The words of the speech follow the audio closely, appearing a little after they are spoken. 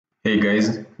Hey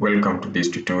guys, welcome to this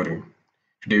tutorial.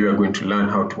 Today we are going to learn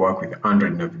how to work with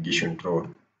Android navigation drawer.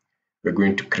 We're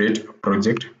going to create a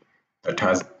project that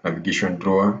has navigation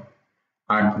drawer,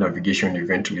 add navigation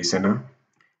event listener,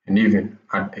 and even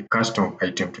add a custom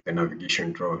item to the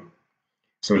navigation drawer.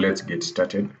 So let's get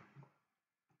started.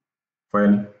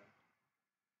 File,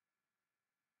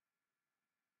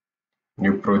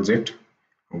 new project.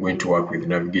 I'm going to work with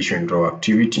navigation drawer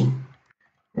activity.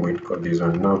 I'm going to call this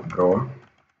one nav drawer.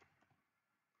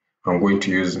 I'm going to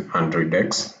use Android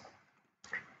X.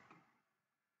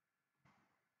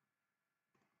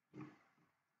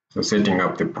 So setting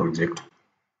up the project.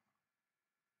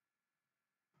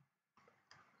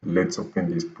 Let's open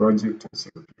this project and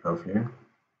see what we have here.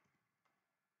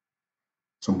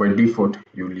 So by default,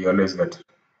 you will realize that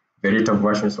the later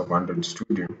versions of Android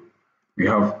Studio, we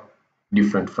have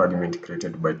different fragments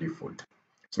created by default.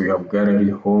 So we have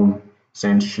gallery, home,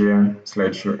 send, share,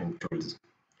 slideshow, and tools.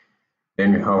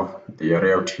 Then we have the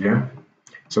array out here.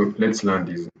 So let's learn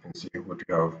this and see what we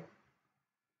have.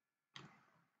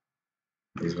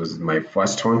 This was my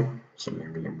first one. So let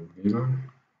me remove this one.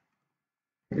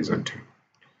 This one too.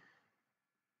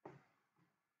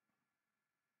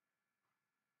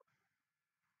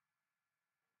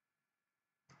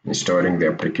 Installing the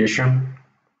application,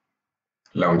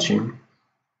 launching.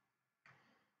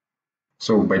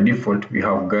 So by default, we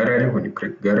have gallery. When you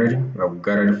click gallery, we have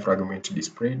gallery fragment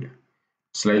displayed,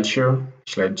 slideshow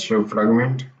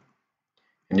fragment,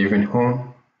 and even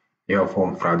home, you have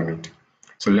home fragment.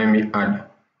 So let me add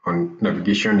on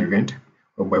navigation event,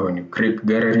 whereby when you click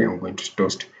gallery, I'm going to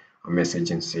toast a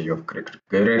message and say you have clicked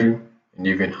gallery, and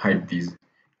even hide this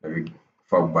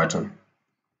fab button.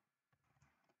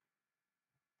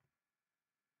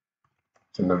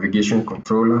 So navigation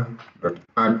controller dot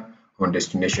add on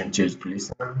destination change to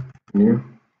listener, new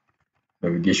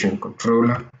navigation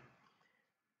controller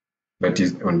that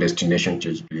is on destination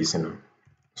change to listener.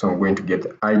 So I'm going to get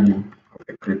the ID of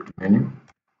the clicked menu,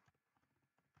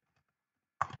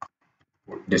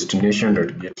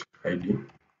 destination.get ID.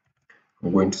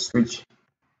 I'm going to switch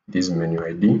this menu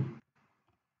ID.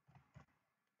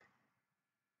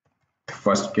 The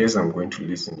first case I'm going to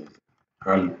listen is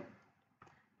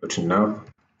al.nav.id.nav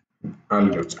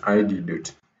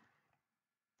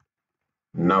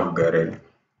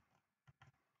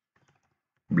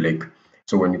Blake.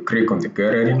 So when you click on the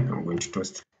gallery, I'm going to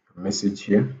toast a message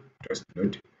here,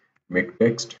 toast.make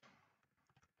text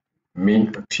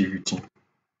main activity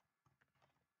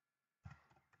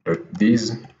dot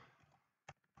this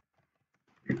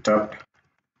you tapped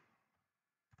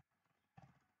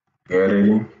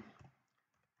gallery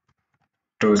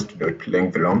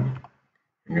toast.length long,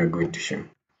 and you're going to show.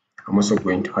 I'm also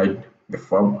going to hide the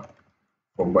fab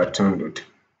for button.hide.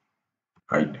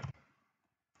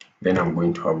 Then I'm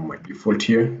going to have my default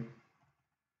here,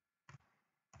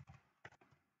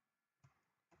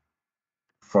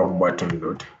 fab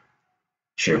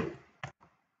button.show.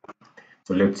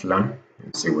 So let's learn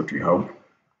and see what we have.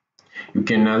 You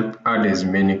can add as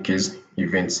many case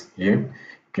events here. You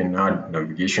can add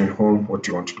navigation home, what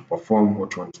you want to perform,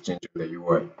 what you want to change in the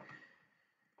UI.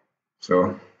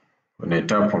 So when I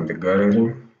tap on the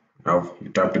gallery, now you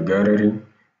tap the gallery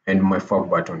and my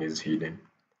fab button is hidden.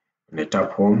 When I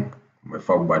tap home, my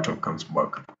fab button comes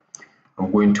back. I'm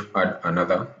going to add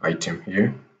another item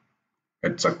here.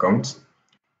 It's accounts.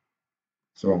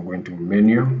 So I'm going to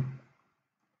menu,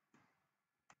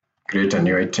 create a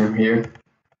new item here.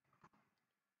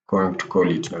 Going to call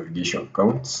it navigation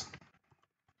accounts.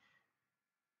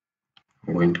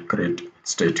 I'm going to create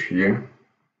state here.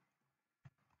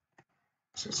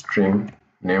 So string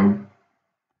name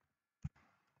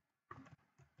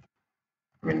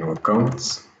menu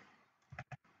accounts.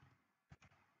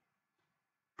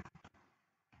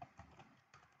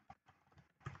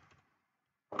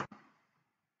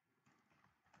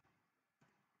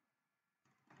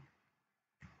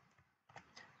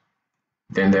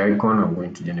 Then the icon, I'm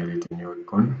going to generate a new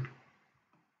icon.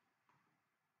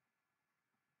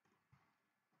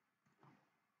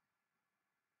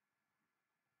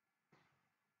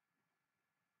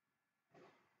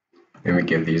 Let me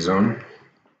get this on.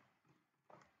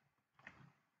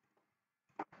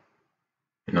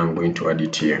 And I'm going to add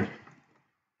it here.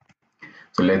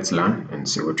 So let's learn and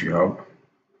see what we have.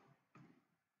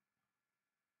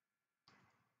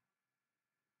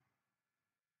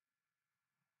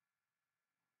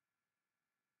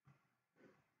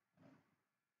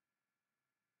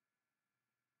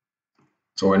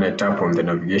 So when I tap on the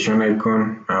navigation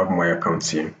icon, I have my accounts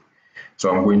here.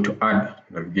 So I'm going to add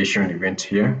navigation event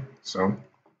here. So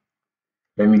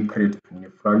let me create a new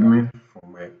fragment for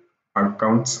my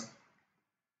accounts.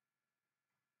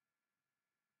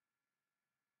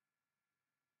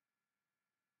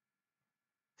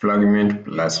 fragment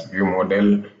plus view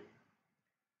model.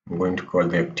 I'm going to call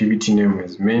the activity name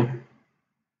as main.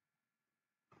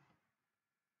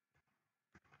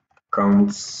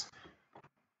 Counts.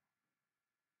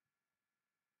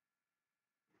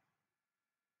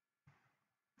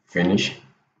 Finish.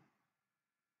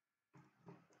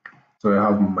 So I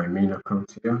have my main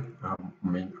account here. I have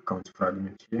main account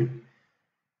fragment here.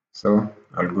 So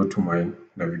I'll go to my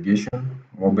navigation,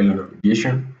 mobile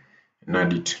navigation, and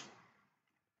add it.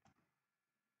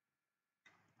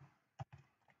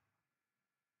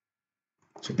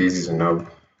 So this is now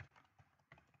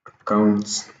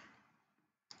accounts,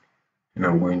 and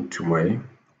I'm going to my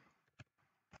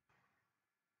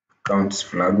accounts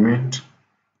fragment.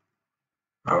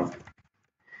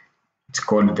 It's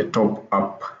called the top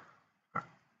up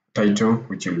title,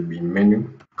 which will be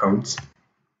menu accounts,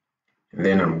 and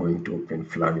then I'm going to open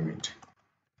fragment,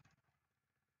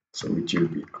 so which will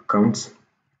be accounts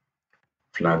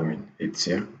fragment. It's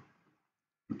here.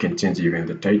 You can change even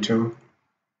the title.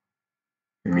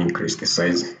 Let me increase the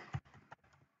size.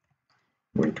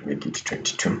 I'm going to make it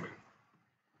 22,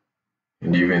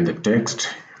 and even the text,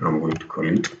 I'm going to call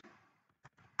it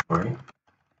my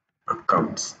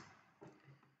accounts.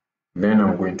 Then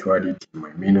I'm going to add it in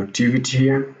my main activity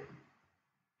here.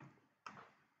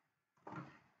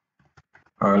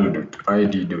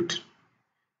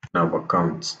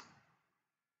 al.id.navAccounts.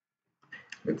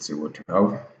 Let's see what we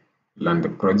have. Learn the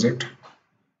project.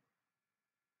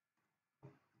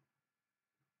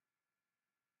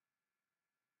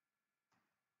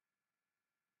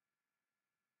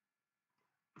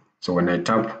 So when I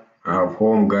tap, I have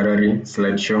home, gallery,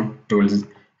 slideshow, tools,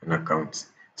 and accounts.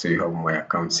 So you have my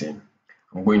accounts here.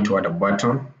 I'm going to add a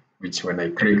button, which when I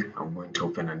click, I'm going to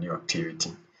open a new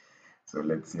activity. So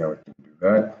let's see how I can do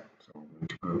that. So I'm going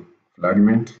to go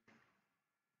fragment,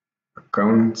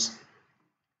 accounts,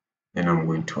 and I'm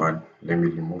going to add, let me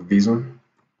remove this one.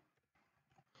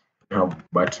 I have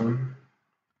button,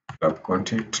 lab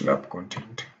content.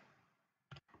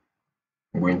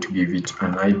 I'm going to give it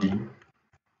an ID,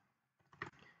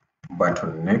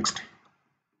 button next.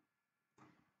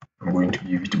 I'm going to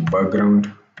give it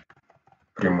background,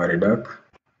 primary dark,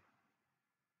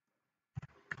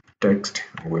 text,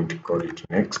 I'm going to call it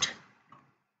next.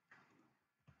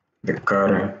 The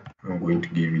color, I'm going to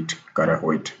give it color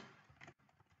white.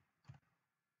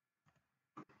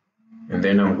 And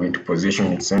then I'm going to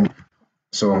position it center.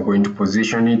 So I'm going to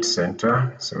position it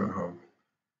center. So I have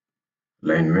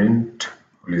alignment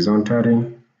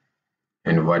horizontally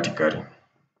and vertically.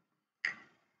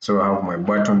 So I have my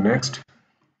button next.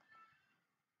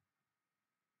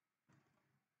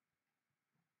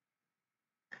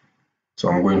 So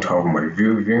I'm going to have my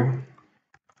view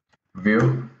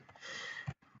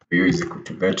is equal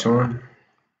to button.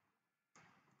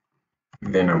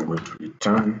 Then I'm going to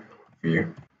return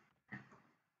view.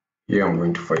 Here I'm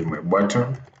going to find my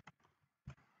button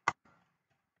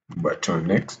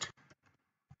next.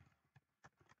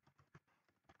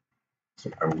 So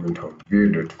I'm going to have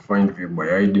view.find view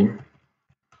by ID,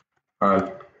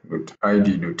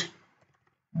 al.id.button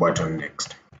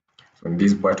next. So when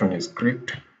this button is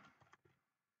clicked,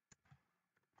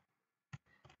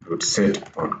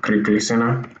 set on click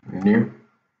listener, new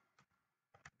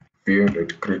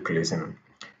view.click listener.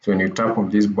 So when you tap on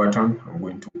this button, I'm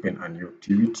going to open a new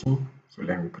activity. So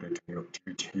let me create a new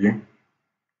activity here.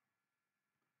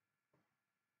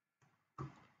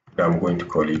 And I'm going to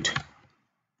call it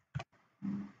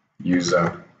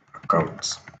user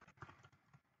accounts.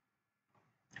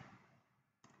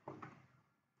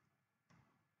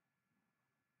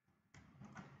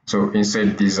 So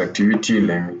inside this activity,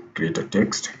 let me create a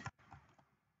text.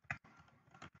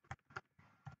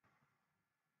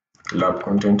 Lab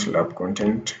content,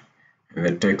 and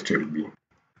the text will be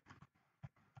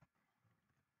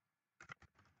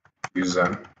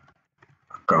user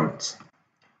accounts.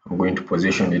 I'm going to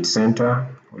position it center,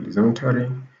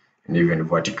 horizontally, and even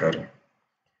vertically.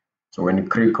 So when you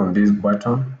click on this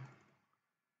button,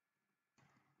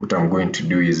 what I'm going to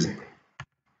do is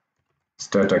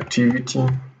start activity,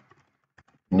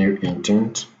 new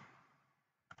intent,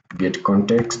 get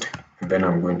context, and then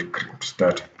I'm going to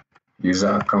start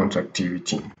user account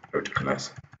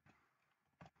activity.class.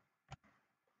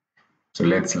 So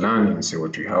let's learn and see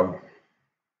what we have.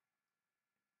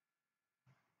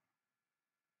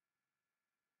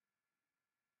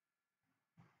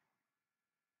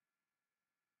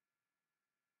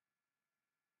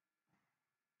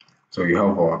 So we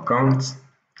have our accounts,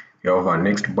 we have our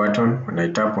next button. When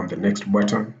I tap on the next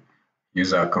button,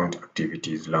 user account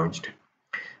activity is launched.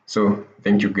 So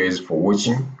thank you guys for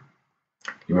watching.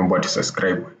 Remember to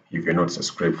subscribe if you're not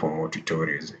subscribed for more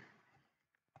tutorials.